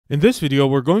In this video,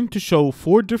 we're going to show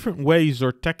 4 different ways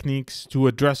or techniques to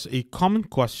address a common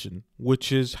question,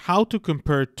 which is how to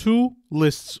compare 2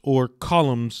 lists or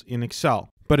columns in Excel.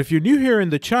 But if you're new here in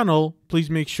the channel, please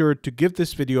make sure to give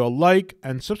this video a like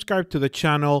and subscribe to the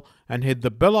channel and hit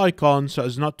the bell icon so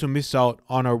as not to miss out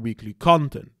on our weekly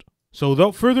content. So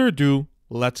without further ado,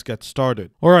 let's get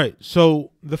started. Alright,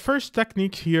 so the first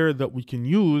technique here that we can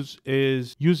use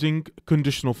is using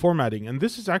conditional formatting. And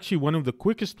this is actually one of the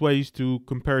quickest ways to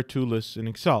compare 2 lists in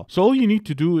Excel. So all you need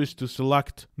to do is to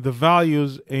select the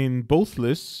values in both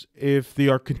lists. If they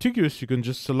are contiguous, you can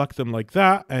just select them like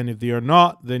that. And if they are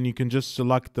not, then you can just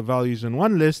select the values in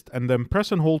one list and then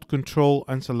press and hold Control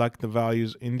and select the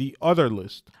values in the other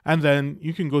list. And then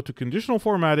you can go to conditional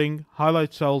formatting,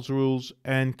 highlight cells rules,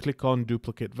 and click on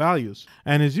duplicate values.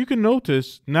 And as you can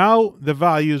notice, now the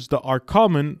values that are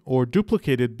common or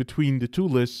duplicated between the 2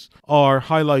 lists are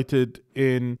highlighted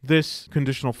in this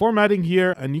conditional formatting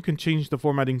here, and you can change the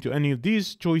formatting to any of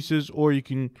these choices, or you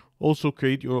can also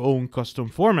create your own custom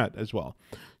format as well.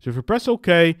 So if you press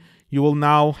OK, you will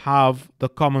now have the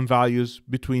common values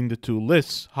between the 2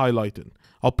 lists highlighted.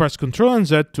 I'll press Ctrl and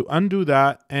Z to undo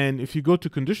that, and if you go to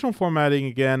conditional formatting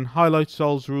again, highlight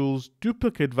cells rules,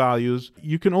 duplicate values,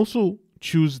 you can also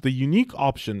choose the unique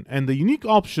option, and the unique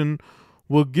option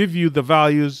will give you the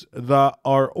values that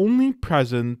are only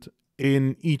present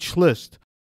in each list.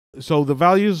 So the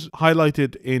values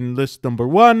highlighted in list number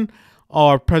 1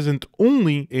 are present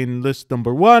only in list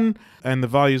number 1, and the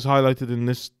values highlighted in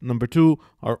list number 2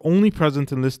 are only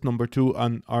present in list number 2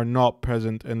 and are not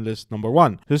present in list number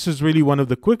 1. This is really one of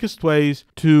the quickest ways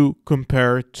to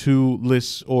compare 2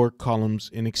 lists or columns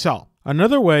in Excel.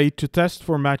 Another way to test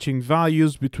for matching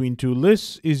values between 2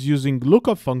 lists is using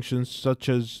lookup functions such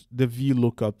as the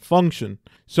VLOOKUP function.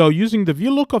 So using the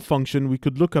VLOOKUP function, we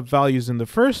could look up values in the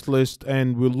first list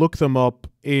and we'll look them up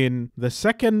in the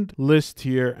second list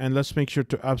here. And let's make sure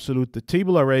to absolute the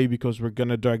table array because we're going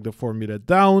to drag the formula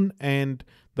down, and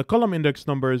the column index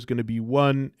number is going to be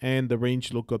 1 and the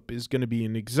range lookup is going to be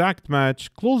an exact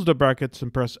match. Close the brackets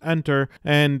and press enter.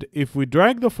 And if we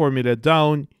drag the formula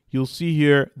down, you'll see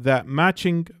here that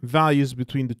matching values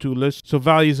between the 2 lists. So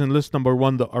values in list number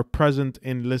 1 that are present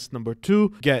in list number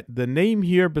 2 get the name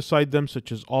here beside them,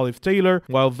 such as Olive Taylor,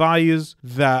 while values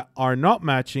that are not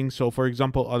matching, so for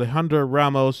example, Alejandro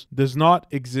Ramos does not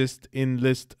exist in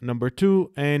list number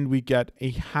 2, and we get a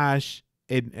hash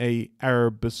in a error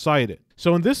beside it.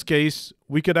 So in this case,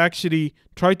 we could actually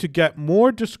try to get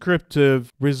more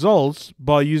descriptive results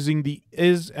by using the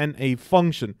is and a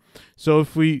function. So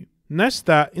if we nest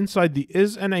that inside the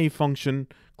is and a function,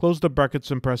 close the brackets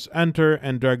and press enter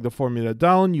and drag the formula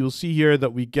down, you'll see here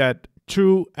that we get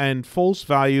true and false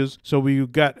values. So we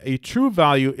get a true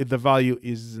value if the value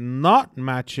is not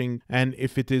matching, and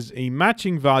if it is a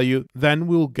matching value, then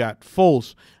we'll get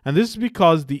false. And this is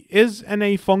because the is and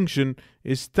a function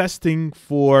is testing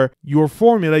for your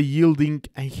formula yielding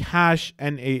a hash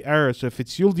and a error. So if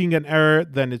it's yielding an error,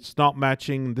 then it's not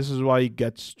matching. This is why it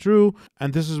gets true,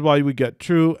 and this is why we get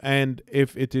true. And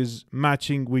if it is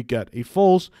matching, we get a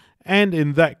false. And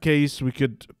in that case, we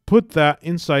could put that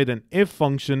inside an if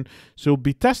function. So we'll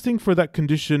be testing for that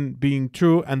condition being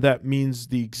true, and that means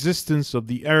the existence of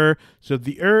the error. So if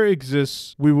the error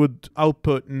exists, we would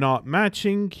output not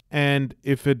matching. And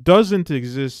if it doesn't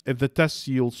exist, if the test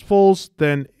yields false,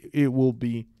 then it will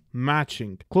be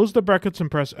matching. Close the brackets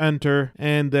and press enter.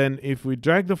 And then if we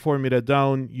drag the formula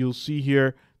down, you'll see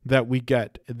here that we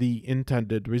get the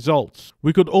intended results.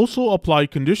 We could also apply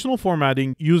conditional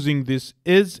formatting using this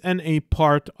is and a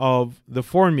part of the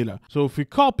formula. So if we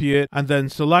copy it and then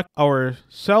select our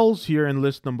cells here in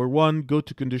list number 1, go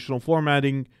to conditional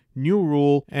formatting, new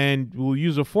rule, and we'll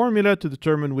use a formula to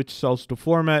determine which cells to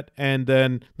format, and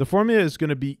then the formula is going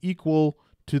to be equal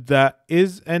to that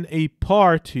is and a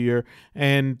part here,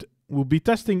 and we'll be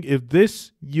testing if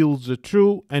this yields a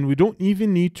true, and we don't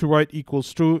even need to write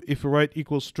equals true. If we write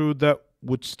equals true, that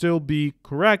would still be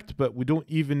correct, but we don't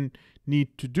even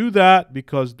need to do that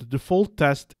because the default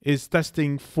test is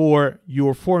testing for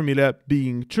your formula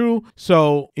being true.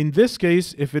 So in this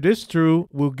case, if it is true,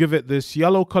 we'll give it this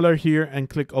yellow color here and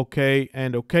click OK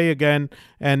and OK again.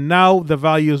 And now the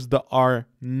values that are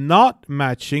not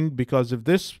matching, because if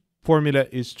this formula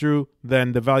is true,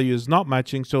 then the value is not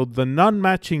matching. So the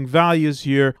non-matching values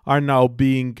here are now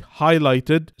being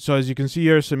highlighted. So as you can see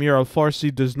here, Samir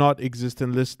Al-Farsi does not exist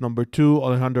in list number 2,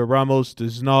 Alejandro Ramos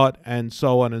does not, and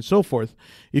so on and so forth.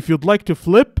 If you'd like to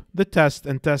flip the test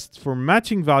and test for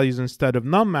matching values instead of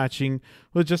non-matching,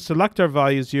 we'll just select our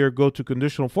values here, go to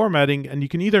conditional formatting, and you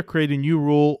can either create a new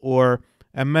rule or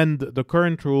amend the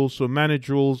current rule. So manage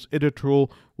rules, edit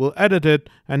rule, we'll edit it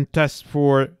and test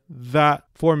for that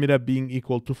formula being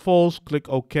equal to false. Click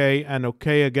OK and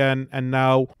OK again. And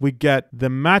now we get the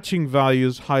matching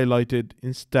values highlighted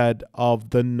instead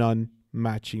of the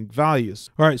non-matching values.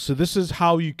 All right, so this is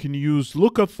how you can use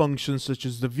lookup functions such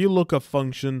as the VLOOKUP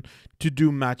function to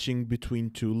do matching between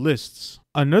two lists.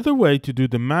 Another way to do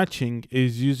the matching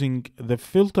is using the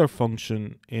filter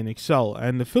function in Excel.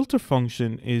 And the filter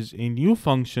function is a new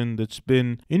function that's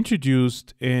been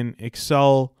introduced in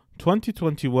Excel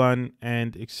 2021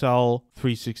 and Excel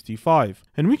 365.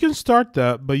 And we can start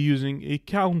that by using a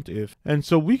COUNTIF. And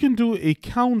so we can do a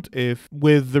COUNTIF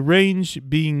with the range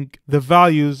being the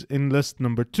values in list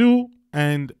number 2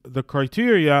 and the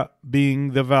criteria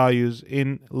being the values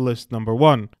in list number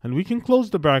 1. And we can close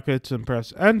the brackets and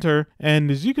press enter.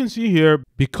 And as you can see here,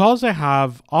 because I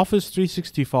have Office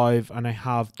 365 and I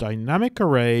have dynamic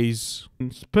arrays,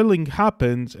 spilling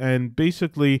happens and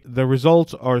basically the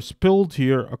results are spilled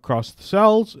here across the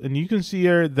cells. And you can see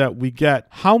here that we get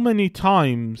how many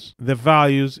times the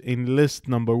values in list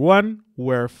number 1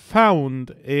 were found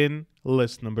in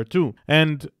list number 2.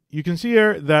 And you can see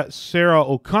here that Sarah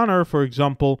O'Connor, for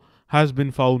example, has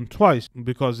been found twice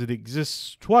because it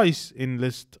exists twice in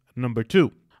list number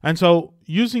 2. And so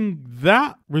using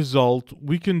that result,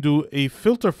 we can do a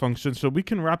filter function. So we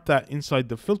can wrap that inside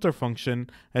the filter function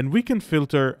and we can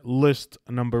filter list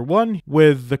number 1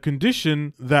 with the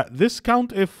condition that this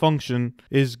COUNTIF function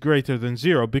is greater than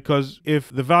 0. Because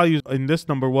if the values in list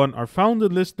number 1 are found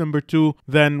in list number 2,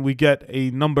 then we get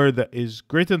a number that is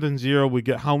greater than 0. We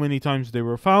get how many times they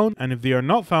were found. And if they are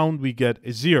not found, we get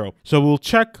a 0. So we'll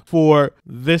check for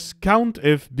this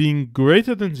COUNTIF being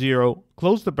greater than 0,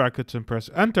 close the brackets and press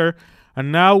enter.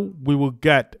 And now we will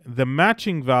get the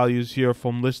matching values here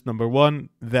from list number 1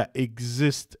 that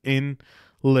exist in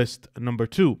list number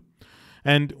 2.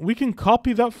 And we can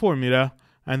copy that formula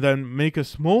and then make a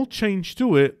small change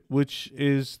to it, which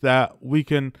is that we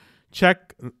can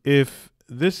check if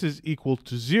this is equal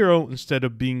to 0 instead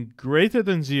of being greater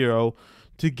than 0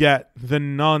 to get the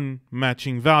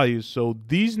non-matching values. So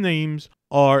these names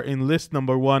are in list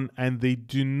number 1 and they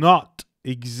do not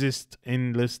exist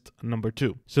in list number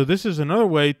 2. So this is another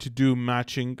way to do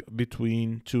matching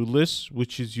between two lists,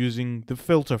 which is using the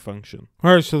filter function.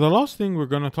 All right, so the last thing we're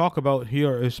going to talk about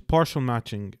here is partial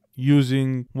matching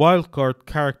using wildcard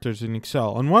characters in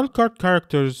Excel. And wildcard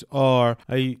characters are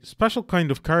a special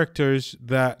kind of characters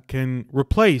that can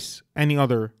replace any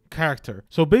other character.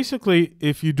 So basically,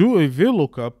 if you do a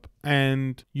VLOOKUP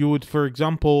and you would, for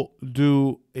example,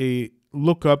 do a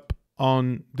lookup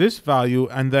on this value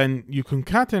and then you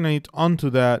concatenate onto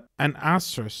that an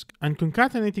asterisk, and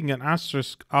concatenating an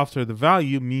asterisk after the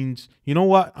value means, you know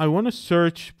what, I want to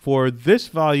search for this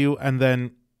value and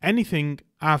then anything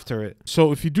after it.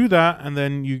 So if you do that and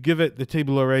then you give it the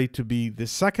table array to be the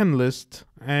second list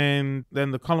and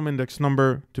then the column index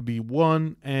number to be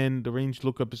 1 and the range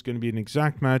lookup is going to be an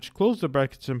exact match, close the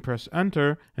brackets and press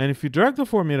enter. And if you drag the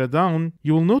formula down,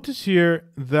 you will notice here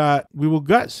that we will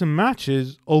get some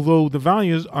matches, although the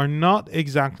values are not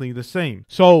exactly the same.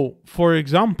 So for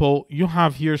example, you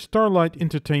have here Starlight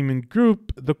Entertainment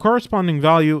Group. The corresponding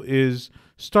value is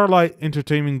Starlight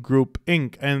Entertainment Group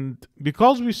Inc. And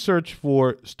because we searched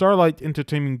for Starlight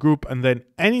Entertainment Group and then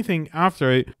anything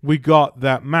after it, we got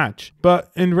that match.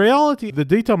 But in reality, the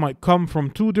data might come from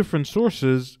two different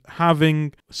sources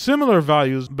having similar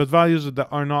values, but values that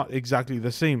are not exactly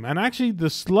the same. And actually the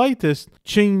slightest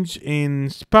change in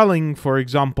spelling, for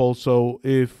example, so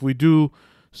if we do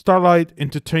Starlight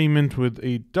Entertainment with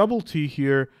a double T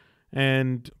here,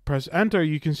 and press enter,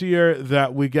 you can see here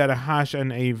that we get a hash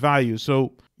and a value.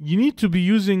 So you need to be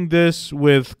using this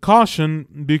with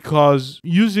caution because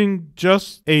using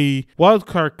just a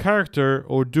wildcard character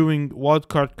or doing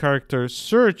wildcard character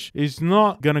search is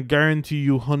not going to guarantee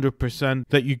you 100%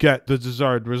 that you get the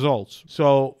desired results.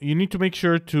 So you need to make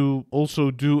sure to also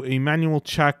do a manual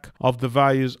check of the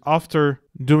values after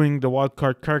doing the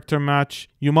wildcard character match.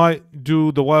 You might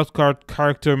do the wildcard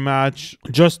character match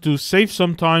just to save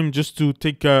some time, just to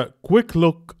take a quick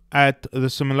look at the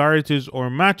similarities or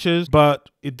matches, but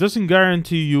it doesn't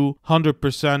guarantee you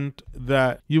 100%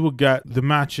 that you will get the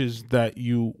matches that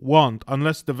you want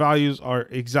unless the values are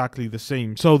exactly the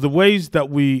same. So the ways that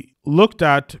we looked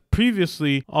at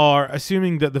previously are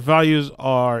assuming that the values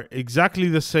are exactly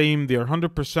the same, they are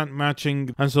 100%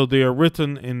 matching, and so they are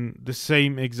written in the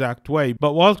same exact way.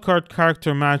 But wildcard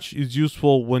character match is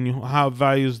useful when you have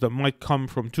values that might come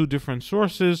from two different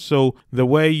sources, so the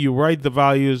way you write the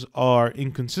values are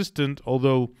inconsistent,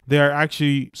 although they are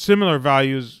actually similar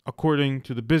values according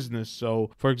to the business.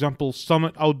 So for example,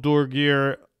 Summit Outdoor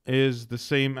Gear is the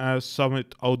same as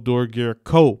Summit Outdoor Gear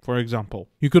Co., for example.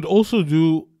 You could also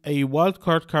do a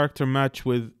wildcard character match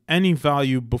with any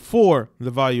value before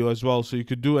the value as well. So you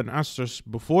could do an asterisk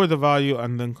before the value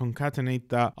and then concatenate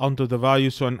that onto the value.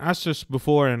 So an asterisk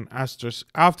before and asterisk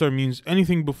after means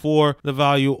anything before the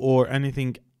value or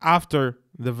anything after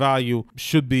the value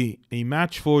should be a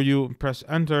match for you. Press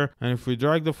enter, and if we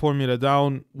drag the formula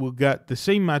down, we'll get the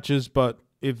same matches, but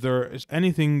if there is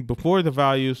anything before the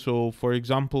value, so for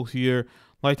example here,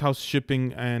 Lighthouse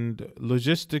Shipping and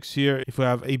Logistics here, if we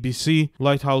have ABC,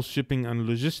 Lighthouse Shipping and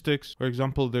Logistics, for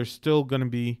example, there's still going to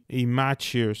be a match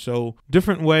here. So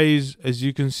different ways, as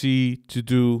you can see, to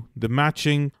do the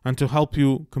matching and to help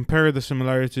you compare the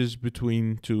similarities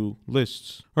between two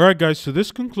lists. Alright guys, so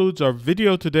this concludes our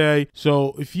video today.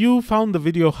 So if you found the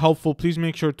video helpful, please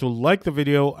make sure to like the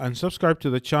video and subscribe to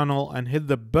the channel and hit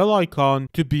the bell icon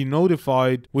to be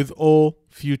notified with all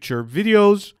future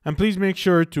videos, and please make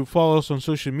sure to follow us on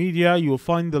social media. You will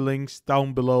find the links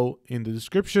down below in the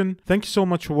description. Thank you so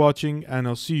much for watching, and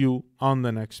I'll see you on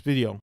the next video.